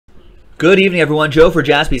Good evening, everyone. Joe for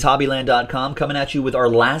JaspysHobbyland.com coming at you with our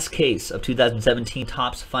last case of 2017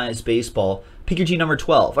 Topps Finest Baseball. Pick your team number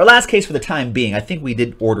 12. Our last case for the time being. I think we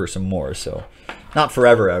did order some more, so not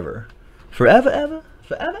forever, ever. Forever, ever?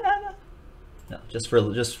 Forever, ever? No, just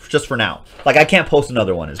for now. Like, I can't post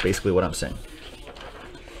another one is basically what I'm saying.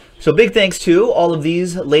 So big thanks to all of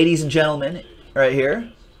these ladies and gentlemen right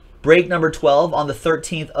here. Break number 12 on the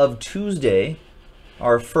 13th of Tuesday.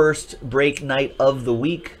 Our first break night of the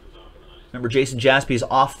week. Remember, Jason Jaspy is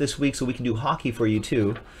off this week, so we can do hockey for you,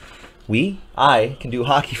 too. I can do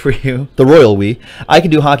hockey for you. The royal we. I can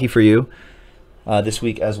do hockey for you this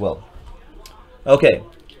week as well. Okay.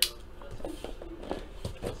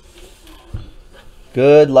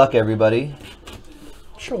 Good luck, everybody.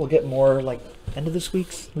 I'm sure we'll get more, like, end of this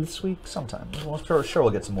week sometime. Sure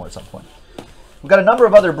we'll get some more at some point. We've got a number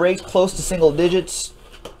of other breaks close to single digits.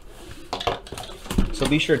 So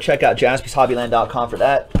be sure to check out JaspysHobbyland.com for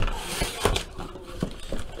that.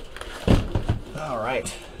 All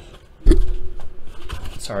right.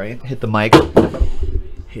 Sorry, hit the mic.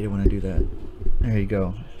 Hate it when I do that. There you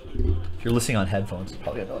go. If you're listening on headphones, it's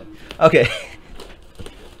probably annoying. Okay.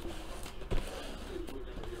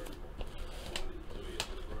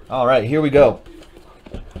 All right, here we go.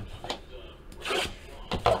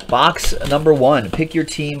 Box number 1. Pick your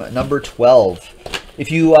team number 12.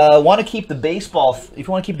 If you want to keep the baseball,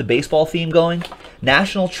 theme going,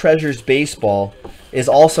 National Treasures Baseball is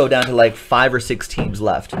also down to like 5 or 6 teams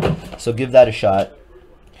left. So give that a shot.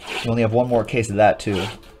 You only have one more case of that too.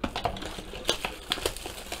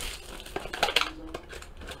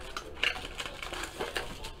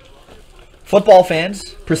 Football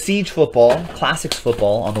fans, Prestige Football, Classics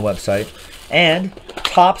Football on the website, and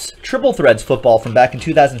Topps Triple Threads Football from back in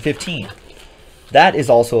 2015. That is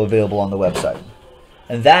also available on the website.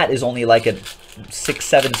 And that is only like at 6,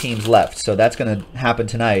 7 teams left. So that's going to happen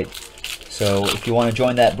tonight. So if you want to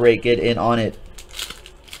join that break, get in on it.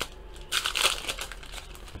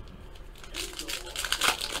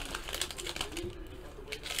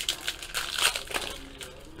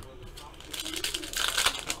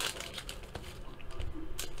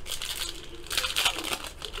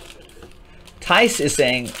 Tice is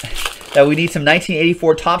saying that we need some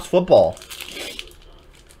 1984 Topps football.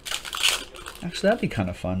 Actually, that'd be kind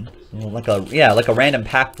of fun. Like a random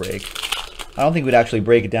pack break. I don't think we'd actually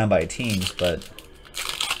break it down by teams, but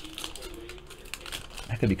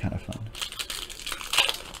that could be kind of fun.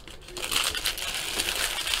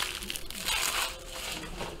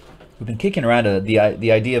 We've been kicking around the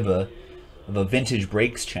idea of a vintage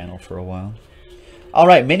breaks channel for a while. All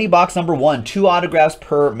right, mini box number 1, 2 autographs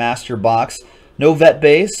per master box. No vet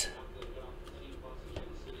base,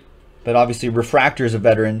 but obviously refractors of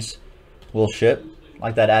veterans will ship,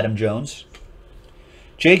 like that Adam Jones.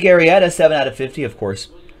 Jake Arrieta, 7 out of 50, of course.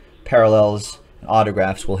 Parallels and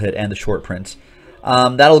autographs will hit, and the short prints.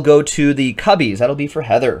 That'll go to the Cubbies. That'll be for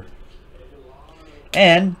Heather.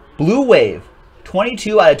 And Blue Wave,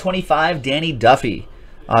 22 out of 25, Danny Duffy.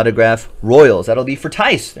 Autograph Royals. That'll be for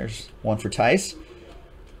Tice. There's one for Tice. I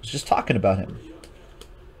was just talking about him.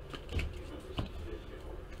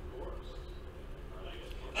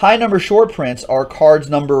 High number short prints are cards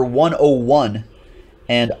number 101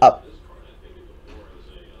 and up.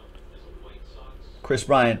 Chris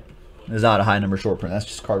Bryant is not a high number short print. That's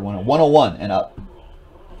just card 101 and up.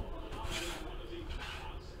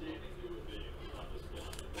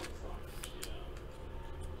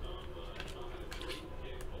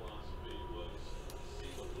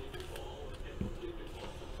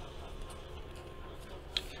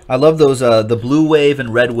 I love those the blue wave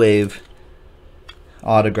and red wave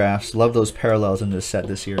autographs. Love those parallels in this set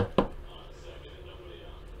this year.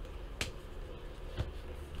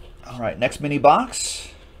 All right, next mini box.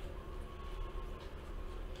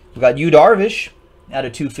 We got Yu Darvish out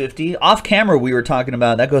of 250. Off camera, we were talking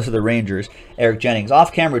about, that goes to the Rangers, Eric Jennings.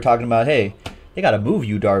 Off camera, we were talking about, hey, they got to move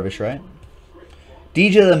Yu Darvish, right?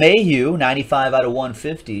 DJ LeMahieu, 95 out of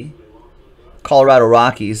 150. Colorado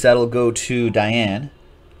Rockies. That'll go to Diane.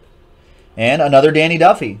 And another Danny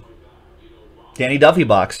Duffy. Danny Duffy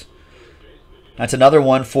box. That's another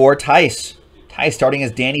one for Tice. Tice starting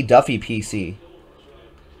as Danny Duffy PC.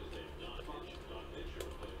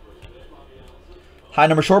 High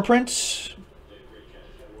number short prints.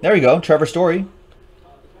 There we go. Trevor Story.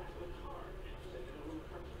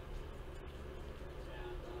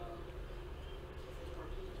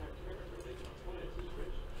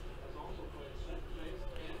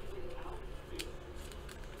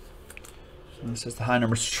 This is the high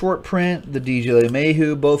number short print. The DJ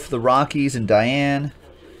LeMahieu, both for the Rockies and Diane.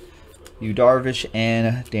 Yu Darvish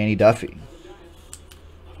and Danny Duffy.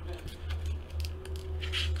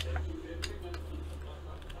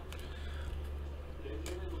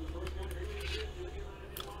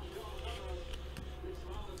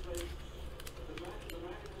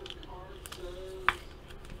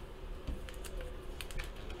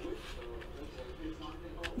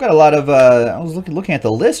 Got a lot of, I was looking at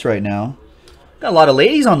the list right now. Got a lot of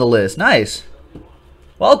ladies on the list. Nice.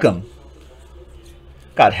 Welcome.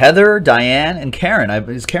 Got Heather, Diane, and Karen.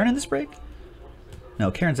 Is Karen in this break? No,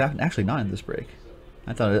 Karen's actually not in this break.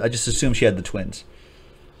 I just assumed she had the twins.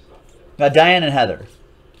 Got Diane and Heather.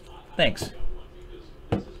 Thanks.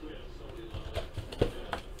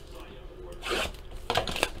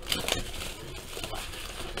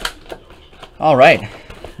 All right.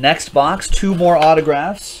 Next box, 2 more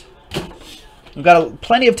autographs. We've got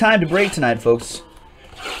plenty of time to break tonight, folks.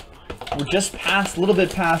 We're just past, a little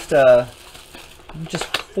bit past,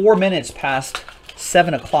 just 4 minutes past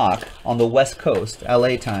 7 o'clock on the West Coast,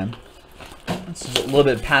 LA time. It's a little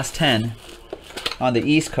bit past 10 on the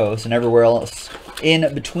East Coast and everywhere else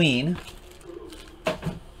in between.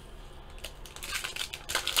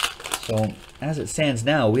 So, as it stands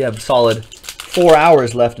now, we have a solid 4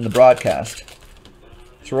 hours left in the broadcast.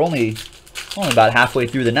 So we're only about halfway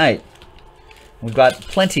through the night. We've got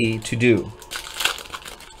plenty to do.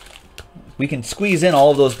 We can squeeze in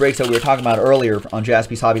all of those breaks that we were talking about earlier on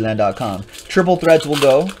JaspysHobbyland.com. Triple threads will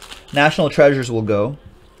go. National treasures will go.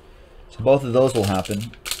 So both of those will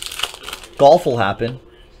happen. Golf will happen.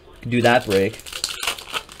 We can do that break.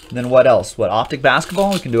 And then what else? What, optic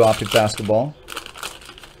basketball? We can do optic basketball.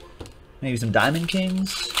 Maybe some Diamond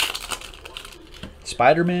Kings.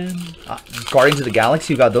 Spider-Man. Guardians of the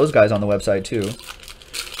Galaxy. We got those guys on the website too.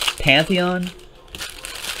 Pantheon.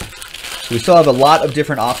 We still have a lot of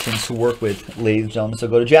different options to work with, ladies and gentlemen. So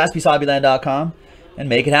go to JaspysHobbyland.com and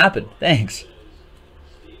make it happen. Thanks.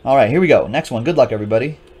 All right, here we go. Next one. Good luck,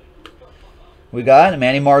 everybody. We got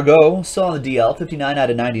Manny Margot, still on the DL, 59 out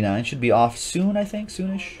of 99. Should be off soon, I think,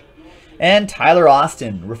 soonish. And Tyler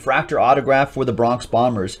Austin, refractor autograph for the Bronx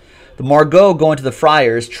Bombers. The Margot going to the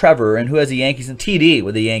Friars, Trevor, and who has the Yankees? And TD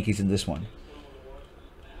with the Yankees in this one.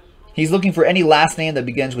 He's looking for any last name that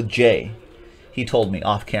begins with J. He told me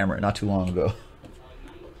off camera not too long ago.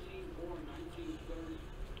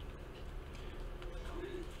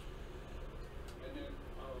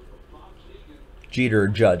 Jeter or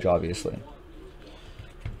Judge, obviously.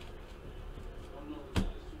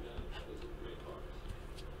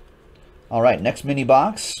 All right, next mini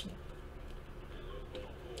box.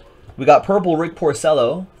 We got purple Rick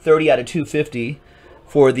Porcello, 30 out of 250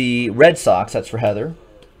 for the Red Sox. That's for Heather.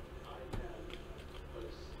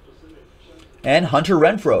 And Hunter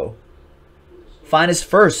Renfroe. Finest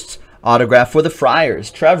first autograph for the Friars.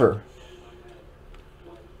 Trevor.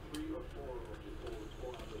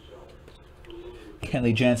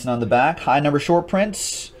 Kenley Jansen on the back. High number short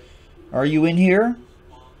prints. Are you in here?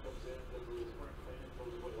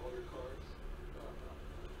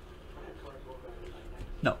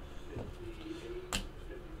 No.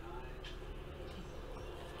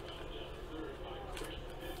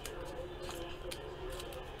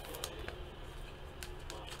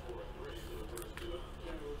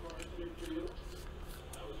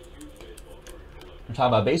 We're talking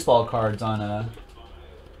about baseball cards on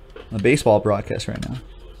the baseball broadcast right now.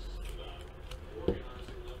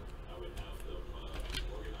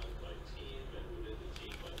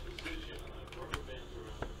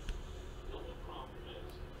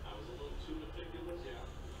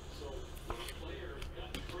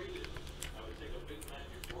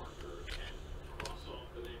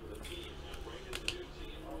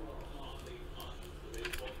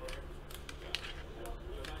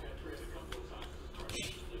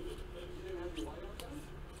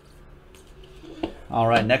 All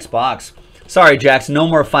right, next box. Sorry, Jackson, no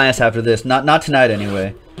more finest after this. Not tonight,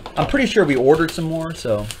 anyway. I'm pretty sure we ordered some more,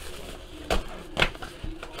 so.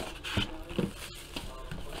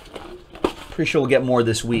 Pretty sure we'll get more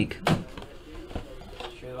this week.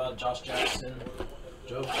 Hear about Josh Jackson?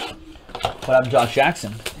 Joe? What happened to Josh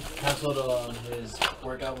Jackson? Canceled his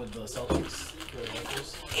workout with the Celtics. The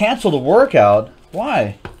Lakers. Canceled a workout?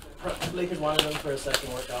 Why? Lakers wanted him for a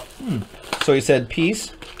second workout. So he said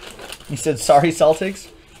peace? He said sorry, Celtics?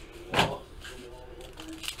 Well,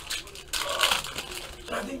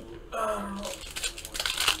 I think,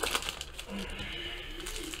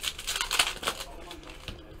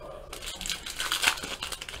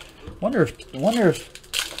 Wonder if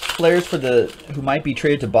players for who might be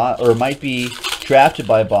traded to or might be drafted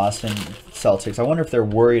by Boston Celtics, I wonder if they're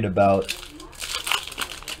worried about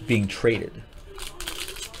being traded.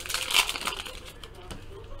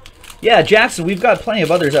 Yeah, Jackson, we've got plenty of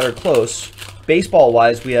others that are close.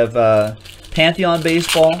 Baseball-wise, we have Pantheon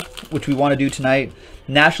Baseball, which we want to do tonight.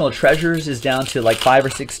 National Treasures is down to like 5 or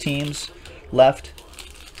 6 teams left.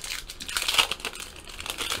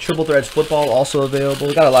 Triple Threads Football also available.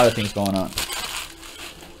 We've got a lot of things going on.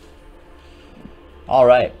 All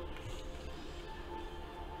right.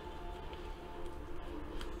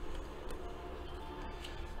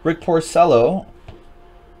 Rick Porcello,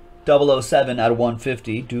 007 out of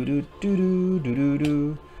 150.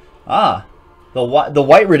 Ah, the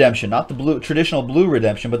white redemption, not the blue traditional blue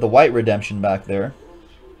redemption, but the white redemption back there.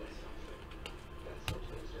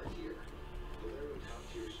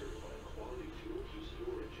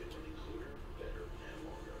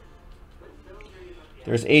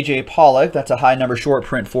 There's A.J. Pollock. That's a high number short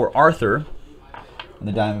print for Arthur in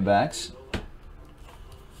the Diamondbacks.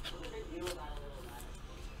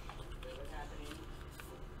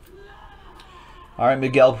 All right,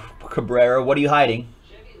 Miguel Cabrera. What are you hiding?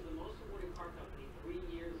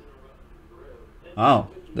 Oh,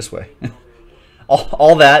 this way.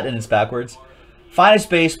 all that, and it's backwards. Finest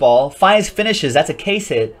baseball. Finest finishes. That's a case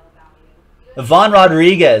hit. Ivan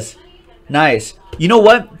Rodriguez. Nice. You know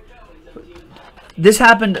what? This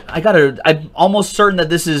happened. I'm almost certain that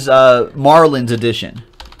this is Marlins edition.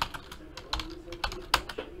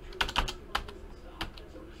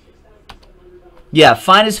 Yeah,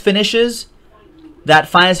 finest finishes. That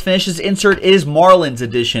finest finishes insert is Marlins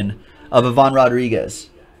edition of Ivan Rodriguez.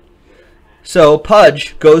 So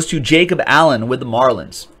Pudge goes to Jacob Allen with the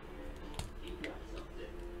Marlins.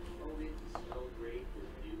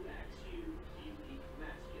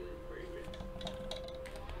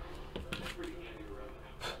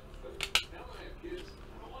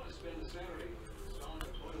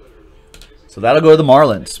 So that'll go to the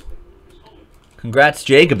Marlins. Congrats,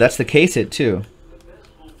 Jacob. That's the case hit, too.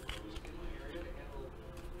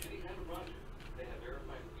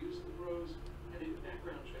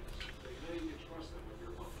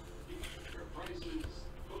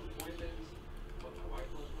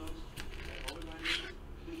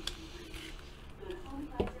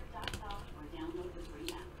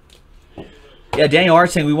 Yeah, Daniel Art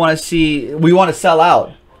saying we want to sell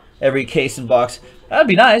out every case and box. That'd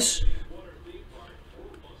be nice.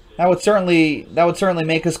 That would certainly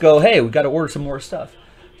make us go, hey, we've got to order some more stuff.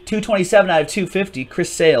 227 out of 250.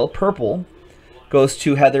 Chris Sale, purple, goes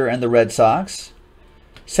to Heather and the Red Sox.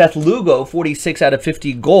 Seth Lugo, 46 out of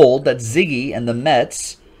 50, gold. That's Ziggy and the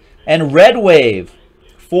Mets. And Red Wave,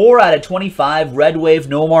 4 out of 25. Red Wave,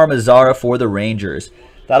 Nomar Mazara for the Rangers.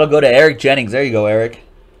 That'll go to Eric Jennings. There you go, Eric.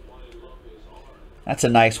 That's a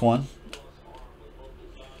nice one.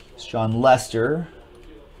 It's John Lester.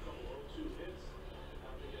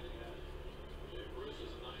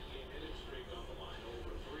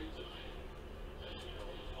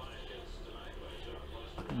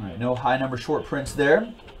 All right, no high number short prints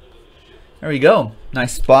there. There we go.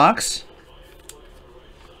 Nice box.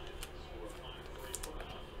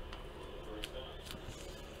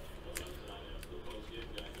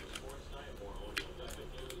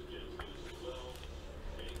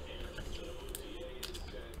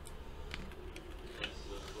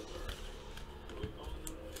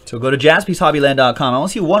 So go to JaspysHobbyland.com. I want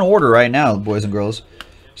to see one order right now, boys and girls.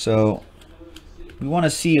 So we want to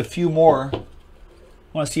see a few more.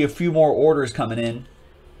 Orders coming in,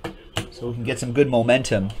 so we can get some good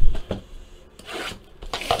momentum.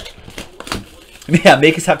 Yeah,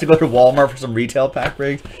 make us have to go to Walmart for some retail pack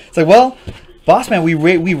breaks. It's like, well, boss man, we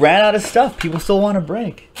ran out of stuff. People still want to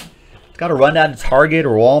break. It's got to run down to Target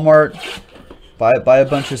or Walmart, buy a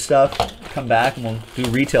bunch of stuff, come back, and we'll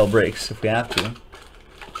do retail breaks if we have to.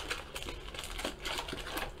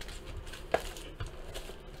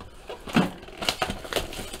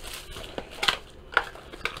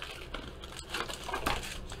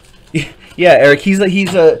 Yeah, Eric, he's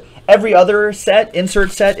a every other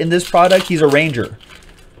insert set in this product, he's a Ranger.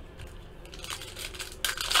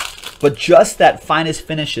 But just that finest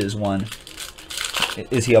finishes one,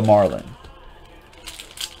 is he a Marlin?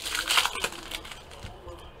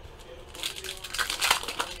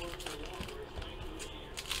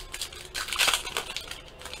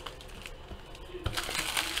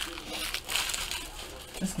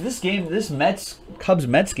 This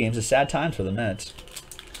Cubs-Mets game is a sad time for the Mets.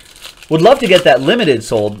 Would love to get that limited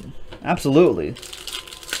sold. Absolutely.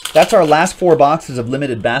 That's our last 4 boxes of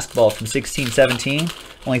limited basketball from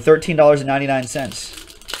 16-17. Only $13.99.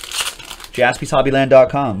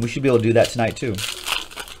 JaspysHobbyland.com. We should be able to do that tonight too.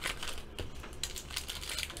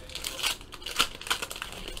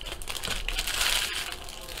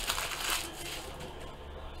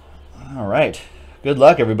 All right. Good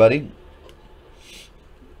luck, everybody.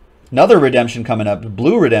 Another redemption coming up.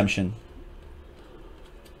 Blue redemption.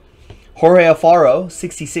 Jorge Alfaro,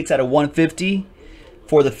 66 out of 150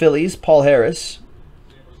 for the Phillies. Paul Harris.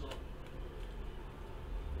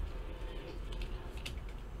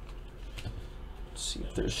 Let's see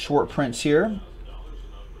if there's short prints here.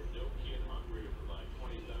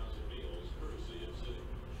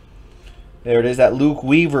 There it is, that Luke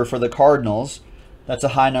Weaver for the Cardinals. That's a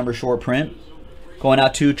high number short print. Going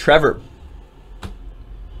out to Trevor.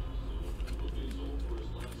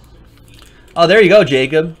 Oh, there you go,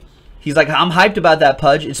 Jacob. He's like, I'm hyped about that,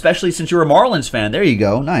 Pudge, especially since you're a Marlins fan. There you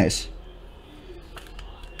go. Nice.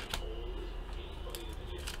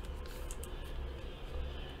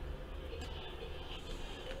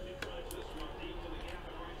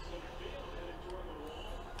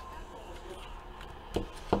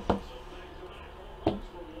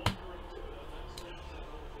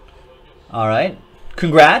 All right.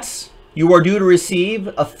 Congrats. You are due to receive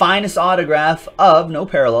a finest autograph of, no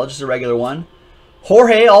parallel, just a regular one,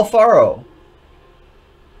 Jorge Alfaro.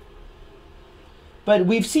 But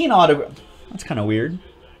we've seen autograph. That's kind of weird.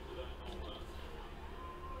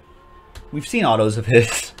 We've seen autos of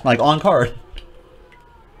his, like on card.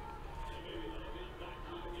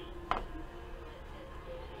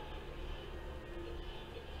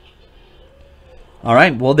 All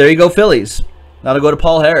right. Well, there you go, Phillies. That'll go to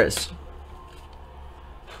Paul Harris.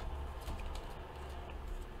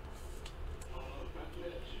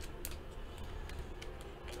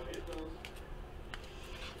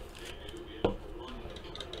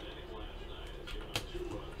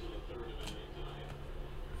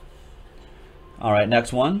 All right,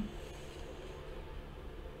 next one.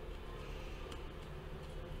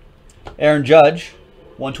 Aaron Judge,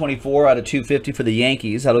 124 out of 250 for the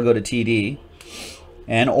Yankees. That'll go to TD.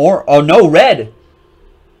 And oh no, red.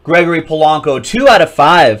 Gregory Polanco, 2 out of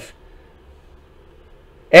 5.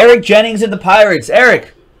 Eric Jennings and the Pirates.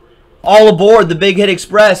 Eric, all aboard the Big Hit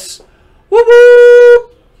Express. Woo-hoo!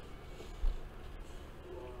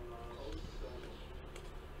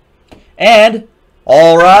 And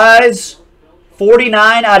all rise.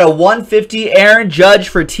 49 out of 150, Aaron Judge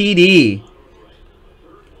for TD.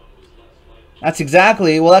 That's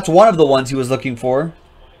exactly, well, that's one of the ones he was looking for.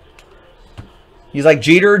 He's like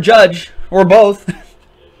Jeter or Judge, or both.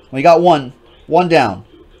 We got one down.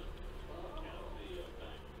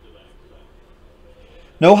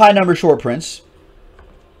 No high number short prints.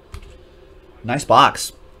 Nice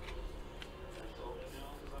box.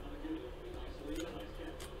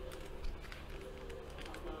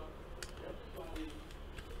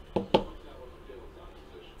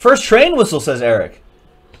 First train whistle, says Eric.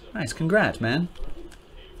 Nice, congrats, man.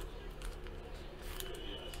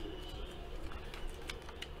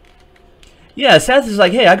 Yeah, Seth is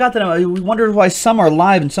like, hey, I got that. We wondered why some are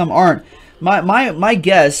live and some aren't. My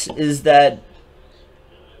guess is that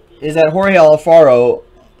Jorge Alfaro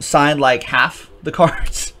signed like half the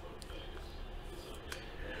cards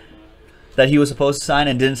that he was supposed to sign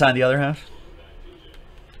and didn't sign the other half.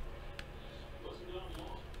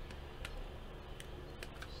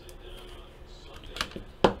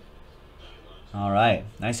 All right.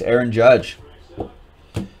 Nice Aaron Judge. All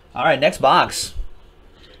right, next box.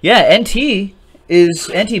 Yeah, NT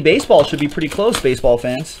baseball should be pretty close, baseball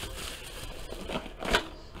fans.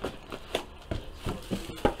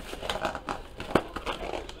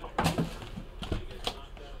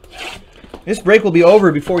 This break will be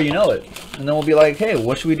over before you know it. And then we'll be like, hey,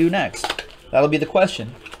 what should we do next? That'll be the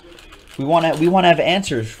question. We want to have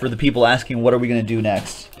answers for the people asking what are we going to do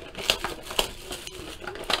next.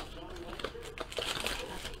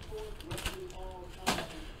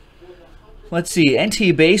 Let's see.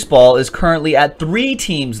 NT Baseball is currently at 3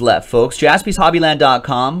 teams left, folks.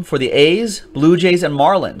 JaspysHobbyland.com for the A's, Blue Jays, and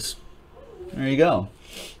Marlins. There you go.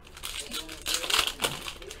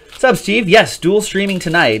 What's up, Steve? Yes, dual streaming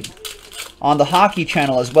tonight on the hockey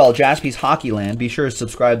channel as well, Jaspys Hockeyland. Be sure to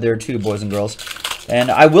subscribe there too, boys and girls.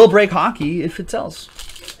 And I will break hockey if it sells.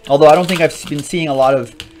 Although I don't think I've been seeing a lot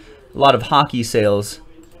of hockey sales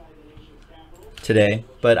today,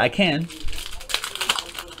 but I can.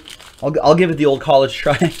 I'll give it the old college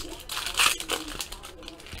try.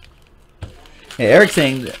 Yeah, Eric's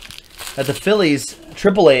saying that the Phillies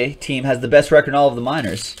AAA team has the best record in all of the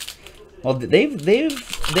minors. Well,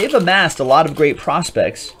 they've amassed a lot of great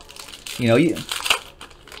prospects. You know,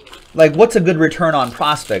 like what's a good return on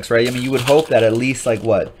prospects, right? I mean, you would hope that at least like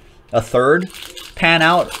what, a third pan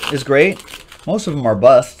out is great. Most of them are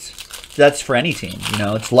busts. That's for any team. You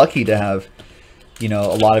know, it's lucky to have, you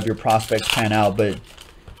know, a lot of your prospects pan out, but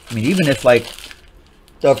I mean, even if like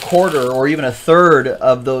a quarter or even a third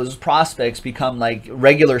of those prospects become like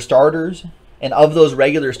regular starters, and of those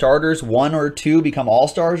regular starters, 1 or 2 become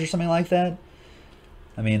all-stars or something like that,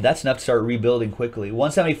 I mean, that's enough to start rebuilding quickly.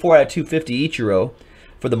 174 out of 250 Ichiro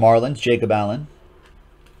for the Marlins, Jacob Allen.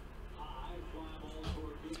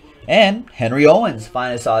 And Henry Owens,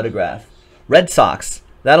 finest autograph. Red Sox,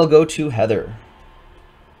 that'll go to Heather.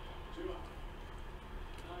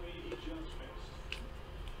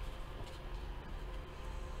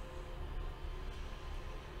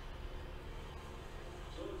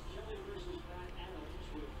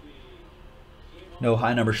 No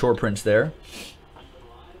high number short prints there.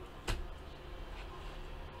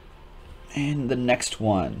 And the next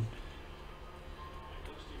one.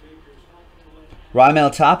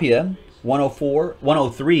 Raimel Tapia,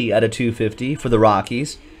 103 out of 250 for the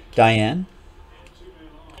Rockies. Diane.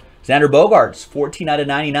 Xander Bogaerts, 14 out of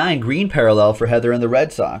 99. Green parallel for Heather and the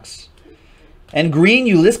Red Sox. And green,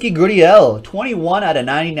 Uliski Gurriel, 21 out of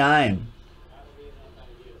 99.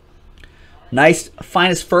 Nice,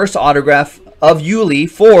 finest first autograph of Yuli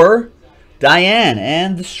for Diane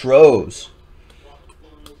and the Stros.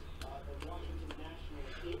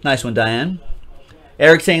 Nice one, Diane.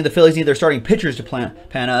 Eric saying the Phillies need their starting pitchers to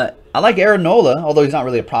pan. I like Aaron Nola, although he's not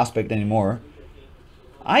really a prospect anymore.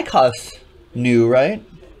 Icos new, right?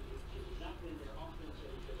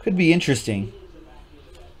 Could be interesting.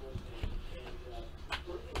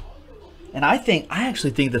 And I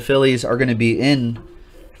actually think the Phillies are going to be in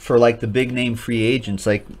for like the big name free agents,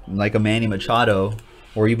 like a Manny Machado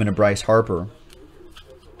or even a Bryce Harper.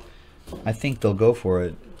 I think they'll go for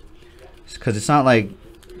it because it's not like,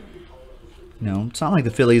 it's not like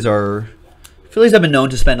the Phillies have been known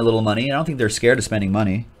to spend a little money. I don't think they're scared of spending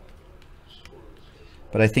money.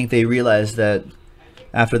 But I think they realized that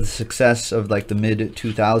after the success of like the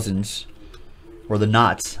mid-2000s, or the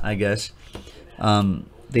knots, I guess,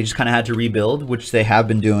 they just kind of had to rebuild, which they have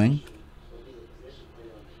been doing.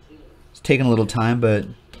 It's taken a little time, but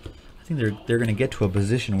I think they're going to get to a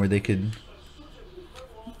position where they can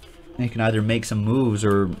either make some moves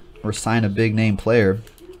or sign a big name player.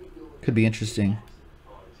 Could be interesting.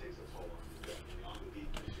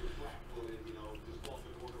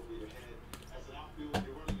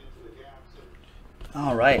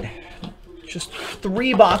 All right, just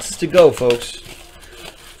 3 boxes to go, folks.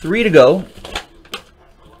 3 to go.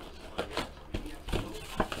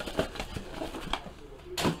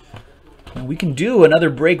 And we can do another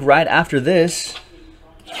break right after this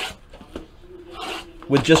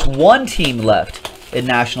with just 1 team left in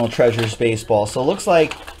National Treasures Baseball. So it looks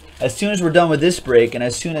like as soon as we're done with this break, and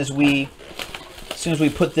as soon as we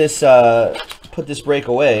put this break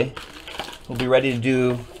away, we'll be ready to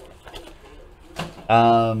do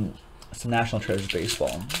some National Treasures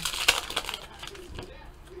Baseball.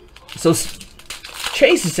 So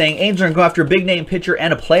Chase is saying Angels are going to go after a big name pitcher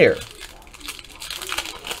and a player.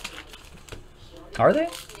 Are they?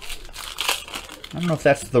 I don't know if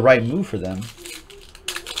that's the right move for them.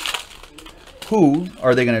 Who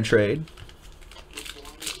are they going to trade?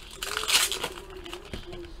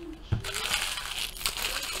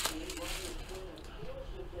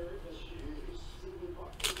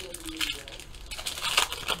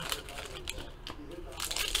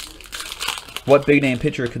 What big name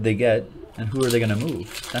pitcher could they get, and who are they going to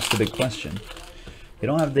move? That's the big question. They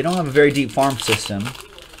don't have a very deep farm system.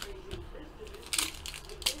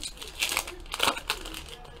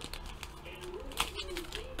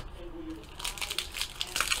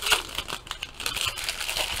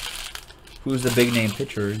 Who's the big name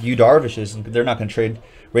pitcher? Yu Darvish isn't. They're not going to trade.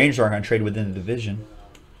 Rangers aren't going to trade within the division.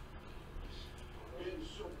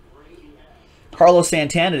 Carlos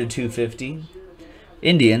Santana to 250.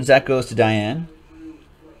 Indians, that goes to Diane.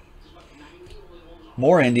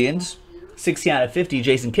 More Indians. 60 out of 50,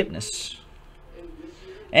 Jason Kipnis.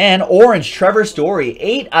 And orange, Trevor Story,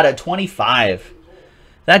 8 out of 25.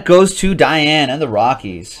 That goes to Diane and the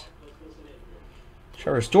Rockies.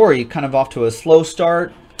 Trevor Story kind of off to a slow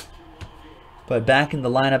start, but back in the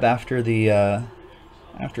lineup after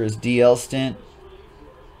his DL stint.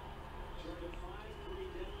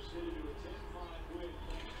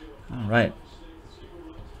 All right.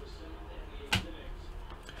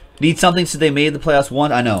 Need something since they made the playoffs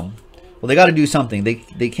one. I know. Well, they got to do something.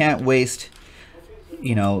 They can't waste,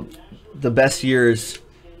 the best years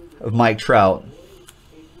of Mike Trout.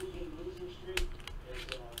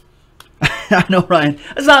 I know, Ryan.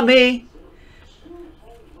 That's not me.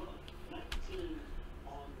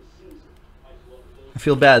 I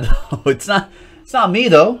feel bad though. It's not me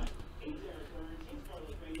though.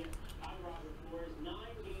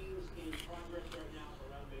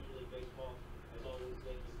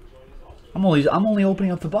 I'm only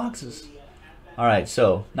opening up the boxes. All right,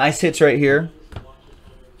 so nice hits right here.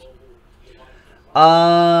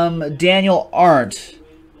 Daniel Arndt.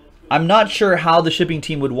 I'm not sure how the shipping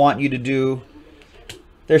team would want you to do.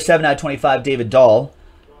 There's 7 out of 25, David Dahl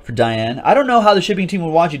for Diane. I don't know how the shipping team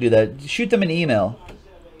would want you to do that. Shoot them an email.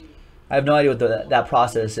 I have no idea what that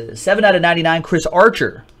process is. 7 out of 99, Chris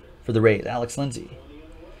Archer for the Rays, Alex Lindsay.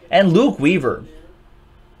 And Luke Weaver.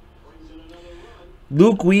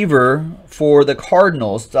 Luke Weaver for the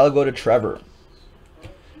Cardinals. That'll go to Trevor.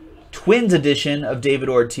 Twins edition of David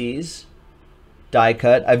Ortiz. Die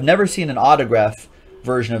cut. I've never seen an autograph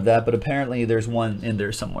version of that, but apparently there's one in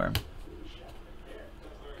there somewhere.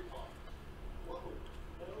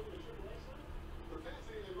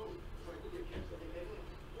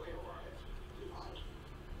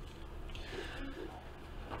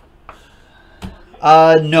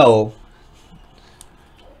 No.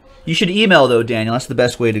 You should email though, Daniel. That's the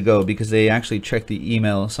best way to go because they actually check the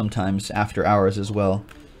email sometimes after hours as well.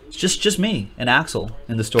 It's just me and Axel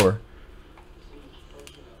in the store.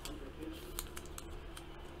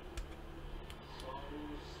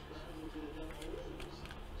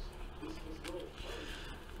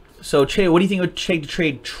 So, Che, what do you think it would take to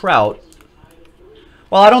trade Trout?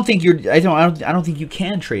 Well, I don't think I don't think you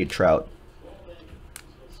can trade Trout.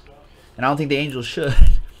 And I don't think the Angels should.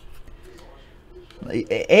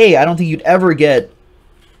 I don't think you'd ever get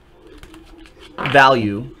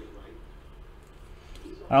value.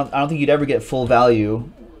 I don't think you'd ever get full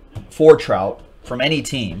value for Trout from any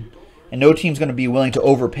team. And no team's going to be willing to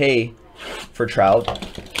overpay for Trout.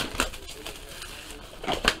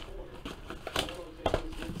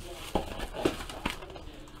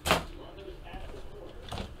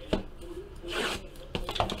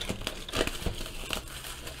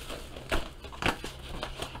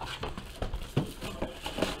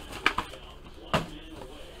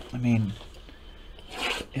 I mean,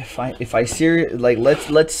 if I seriously, like,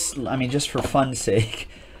 let's I mean, just for fun's sake,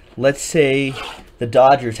 let's say the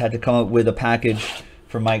Dodgers had to come up with a package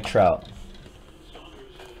for Mike Trout.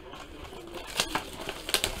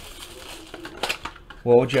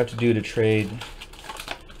 What would you have to do to trade?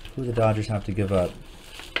 Who would the Dodgers have to give up?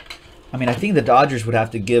 I mean, I think the Dodgers would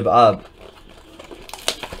have to give up.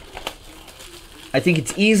 I think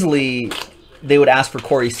it's easily, they would ask for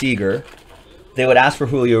Corey Seager. They would ask for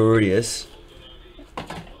Julio Urias.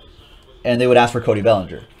 And they would ask for Cody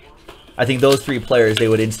Bellinger. I think those three players they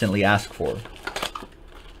would instantly ask for.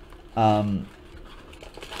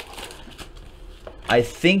 I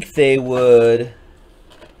think they would,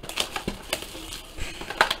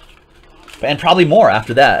 and probably more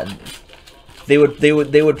after that. They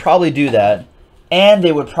would probably do that, and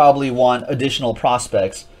they would probably want additional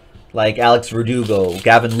prospects like Alex Verdugo,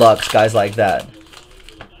 Gavin Lux, guys like that.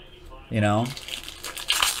 You know.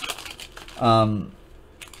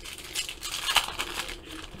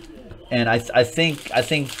 And I think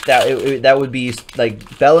that that would be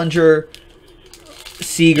like Bellinger,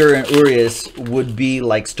 Seager, and Urias would be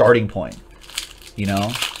like starting point, you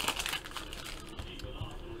know.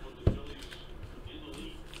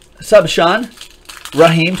 Sub Sean,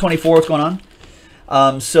 Raheem 24, what's going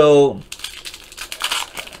on? So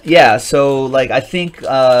yeah, so like I think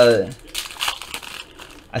that's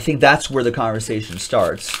where the conversation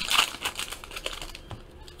starts.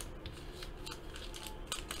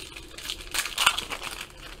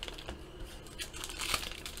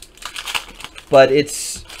 But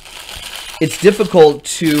it's difficult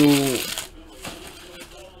to,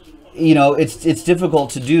 you know, it's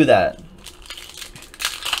difficult to do that.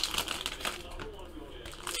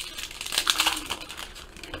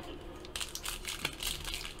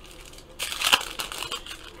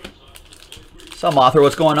 Some author,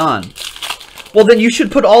 what's going on? Well, then you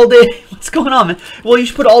should put all day. What's going on, man? Well, you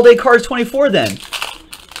should put all day cards 24 then.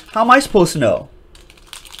 How am I supposed to know?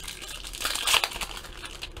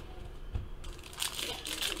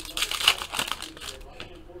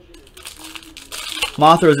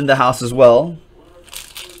 Mothra is in the house as well.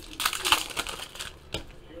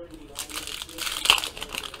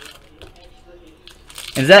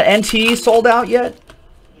 Is that NT sold out yet?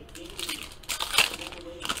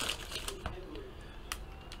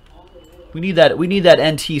 We need that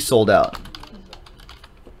NT sold out.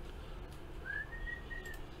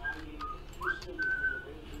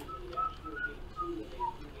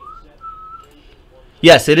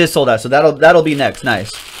 Yes, it is sold out. So that'll be next.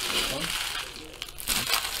 Nice.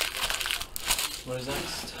 What is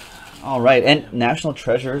next? All right, and National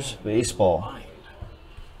Treasures Baseball.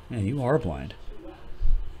 Yeah, you are blind.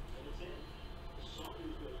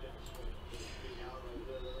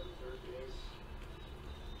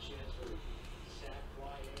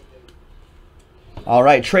 All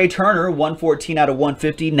right, Trey Turner, 114 out of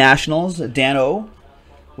 150. Nationals, Dano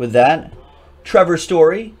with that. Trevor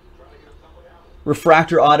Story,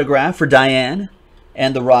 refractor autograph for Diane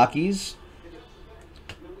and the Rockies.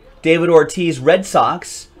 David Ortiz, Red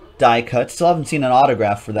Sox, die cut. Still haven't seen an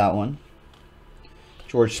autograph for that one.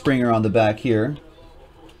 George Springer on the back here.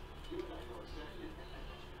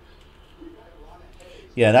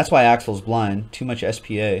 Yeah, that's why Axel's blind. Too much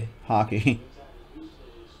SPA hockey.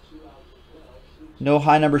 No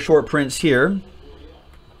high number short prints here.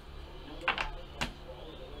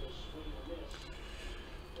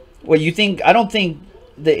 Well, you think, I don't think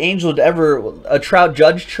the Angels would ever a Trout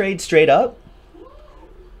Judge trade straight up.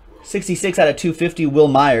 66 out of 250, Will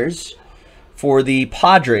Myers. For the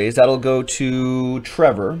Padres, that'll go to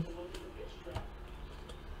Trevor.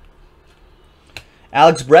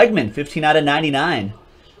 Alex Bregman, 15 out of 99.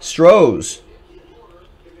 Strohs.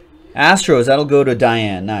 Astros, that'll go to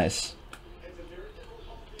Diane. Nice.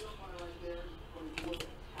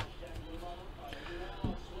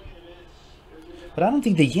 But I don't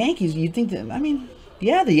think the Yankees, you'd think that, I mean,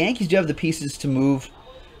 yeah, the Yankees do have the pieces to move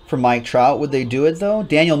for Mike Trout. Would they do it, though?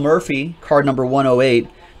 Daniel Murphy, card number 108.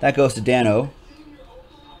 That goes to Dano.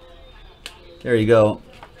 There you go.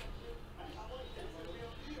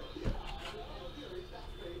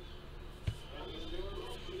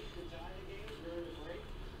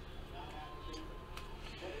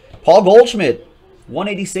 Paul Goldschmidt,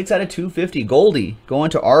 186 out of 250. Goldie going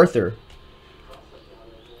to Arthur.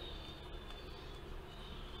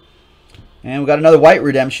 And we got another white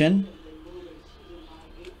redemption.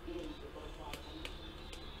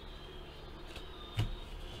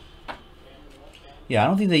 Yeah, I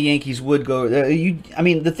don't think the Yankees would go. I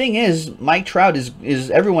mean, the thing is, Mike Trout is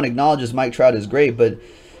everyone acknowledges Mike Trout is great, but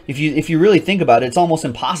if you really think about it, it's almost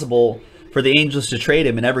impossible for the Angels to trade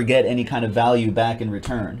him and ever get any kind of value back in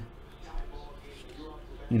return.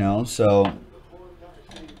 You know, so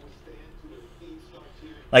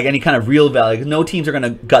like any kind of real value. No teams are going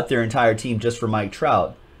to gut their entire team just for Mike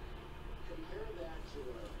Trout.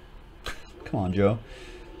 Come on, Joe.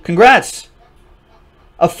 Congrats.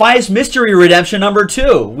 A Fias Mystery Redemption number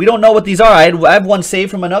 2. We don't know what these are. I have one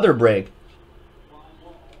saved from another break.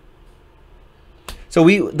 So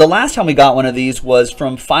the last time we got one of these was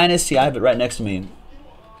from Finest. See, I have it right next to me.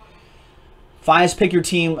 Finest Pick Your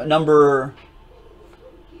Team number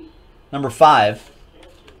 5.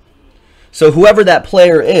 So whoever that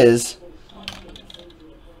player is,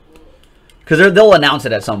 because they'll announce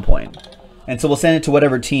it at some point. And so we'll send it to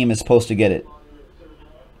whatever team is supposed to get it.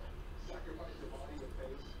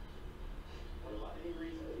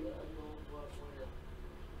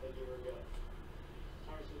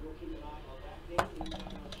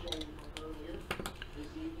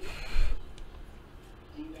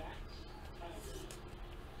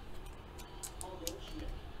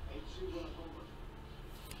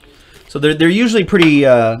 So they're usually pretty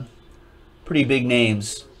big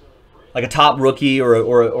names, like a top rookie or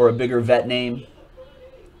a bigger vet name,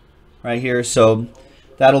 right here. So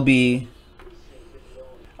that'll be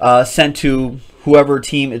sent to whoever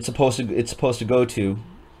team it's supposed to go to.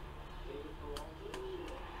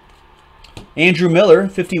 Andrew Miller,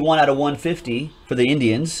 51 out of 150 for the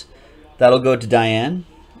Indians. That'll go to Diane.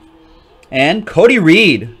 And Cody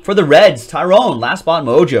Reed for the Reds. Tyrone, last spot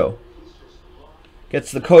mojo.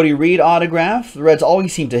 Gets the Cody Reed autograph. The Reds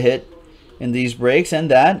always seem to hit in these breaks. And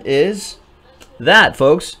that is that,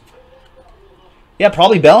 folks. Yeah,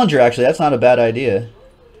 probably Bellinger, actually. That's not a bad idea.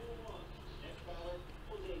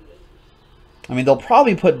 I mean, they'll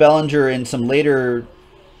probably put Bellinger in some later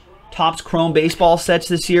Topps Chrome baseball sets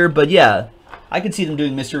this year. But yeah, I could see them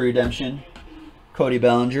doing Mystery Redemption. Cody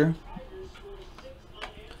Bellinger.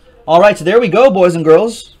 All right, so there we go, boys and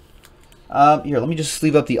girls. Here, let me just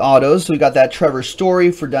sleeve up the autos. So we got that Trevor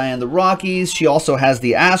Story for Diane the Rockies. She also has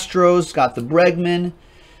the Astros, got the Bregman,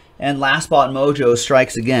 and Last Spot Mojo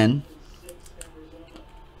strikes again.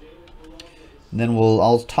 And then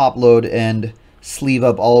I'll top load and sleeve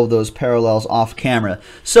up all of those parallels off camera.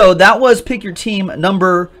 So that was Pick Your Team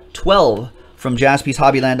number 12 from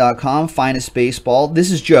JaspysHobbyland.com, Finest Baseball.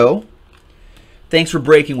 This is Joe. Thanks for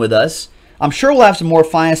breaking with us. I'm sure we'll have some more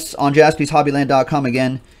Finest on JaspysHobbyland.com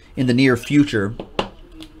again in the near future.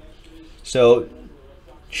 So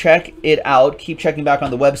check it out. Keep checking back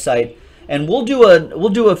on the website, and we'll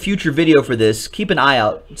do a future video for this. Keep an eye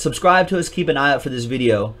out. Subscribe to us. Keep an eye out for this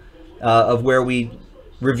video of where we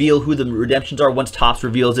reveal who the redemptions are. Once Topps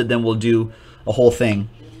reveals it, then we'll do a whole thing,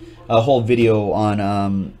 a whole video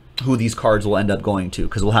on who these cards will end up going to,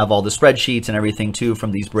 because we'll have all the spreadsheets and everything too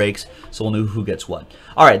from these breaks, so we'll know who gets what.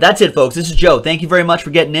 All right, that's it, folks. This is Joe. Thank you very much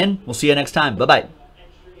for getting in. We'll see you next time. Bye-bye.